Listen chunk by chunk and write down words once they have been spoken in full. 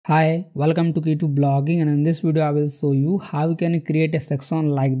Hi, welcome to Key2 Blogging, and in this video I will show you how you can create a section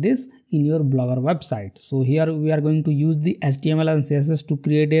like this in your Blogger website. So here we are going to use the HTML and CSS to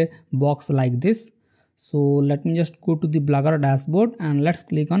create a box like this. So let me just go to the Blogger dashboard and let's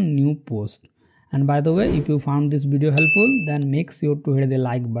click on new post. And by the way, if you found this video helpful, then make sure to hit the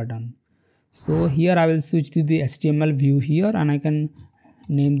like button. So here I will switch to the HTML view here and I can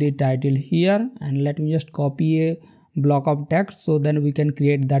name the title here, and let me just copy a block of text so then we can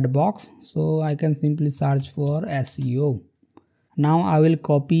create that box. So I can simply search for SEO. Now I will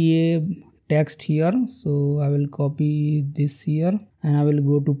copy a text here, so I will copy this here and I will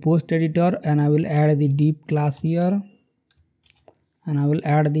go to post editor and I will add the div class here and I will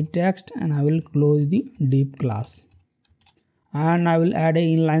add the text and I will close the div class, and I will add a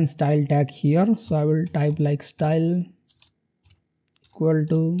inline style tag here. So I will type like style equal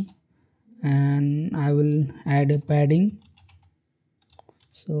to, and I will add a padding.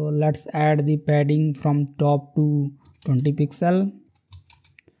 So let's add the padding from top to 20 pixel,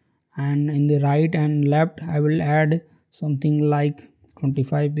 and in the right and left I will add something like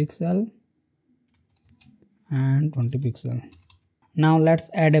 25 pixel and 20 pixel. Now let's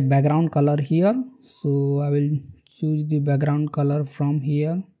add a background color here. So I will choose the background color from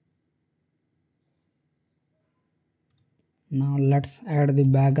here. Now let's add the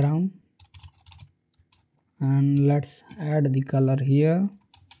background and let's add the color here,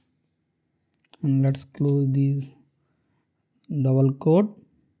 and let's close these double quote.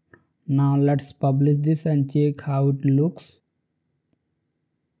 Now let's publish this and check how it looks.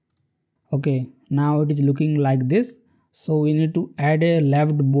 Okay, now it is looking like this. So we need to add a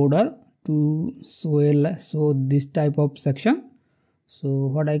left border to show this type of section. So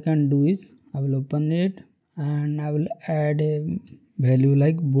what I can do is I will open it and I will add a value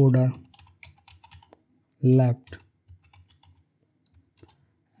like border left.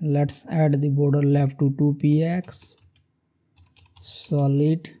 Let's add the border left to 2px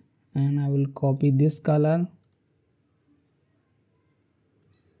solid, and I will copy this color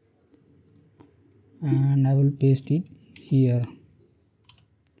and I will paste it here.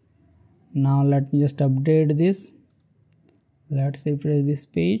 Now let me just update this. Let's refresh this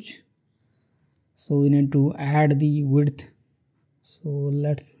page. So we need to add the width. So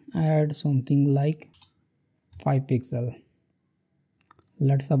let's add something like 5 pixel.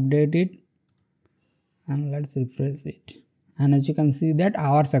 Let's update it and let's refresh it. And as you can see that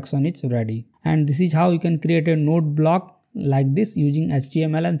our section is ready. And this is how you can create a node block like this using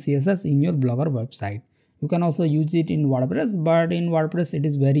HTML and CSS in your Blogger website. You can also use it in WordPress, but in WordPress it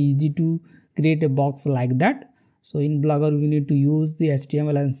is very easy to create a box like that. So in Blogger we need to use the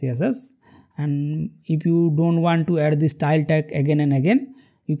HTML and CSS. And if you don't want to add the style tag again and again,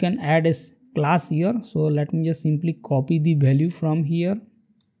 you can add a class here. So let me just simply copy the value from here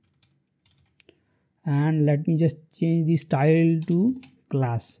and let me just change the style to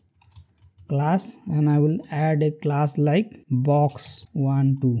class, and I will add a class like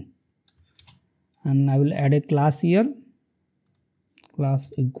box12, and I will add a class here,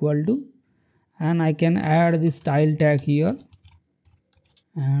 class equal to, and I can add the style tag here,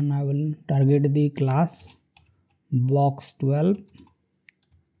 and I will target the class box12.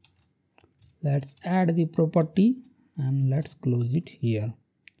 Let's add the property and let's close it here.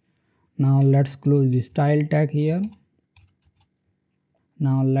 Now let's close the style tag here.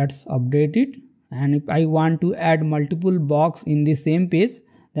 Now let's update it, and if I want to add multiple box in the same page,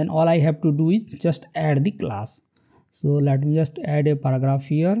 then all I have to do is just add the class. So let me just add a paragraph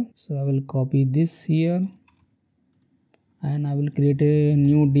here. So I will copy this here and I will create a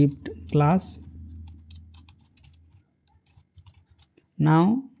new div class.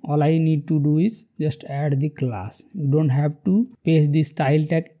 Now all I need to do is just add the class. You don't have to paste the style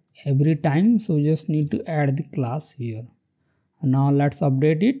tag every time, so just need to add the class here. Now let's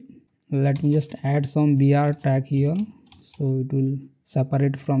update it. Let me just add some br tag here so it will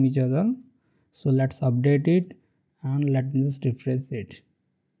separate from each other. So let's update it and let me just refresh it.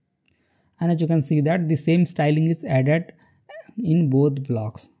 And as you can see that the same styling is added in both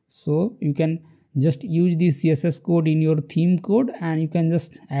blocks. So you can just use the CSS code in your theme code and you can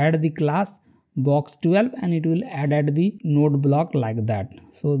just add the class box12 and it will add the node block like that.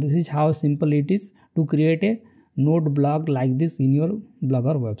 So this is how simple it is to create a node block like this in your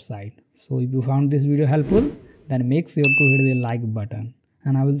Blogger website. So if you found this video helpful, then make sure to hit the like button,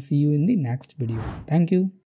 and I will see you in the next video. Thank you.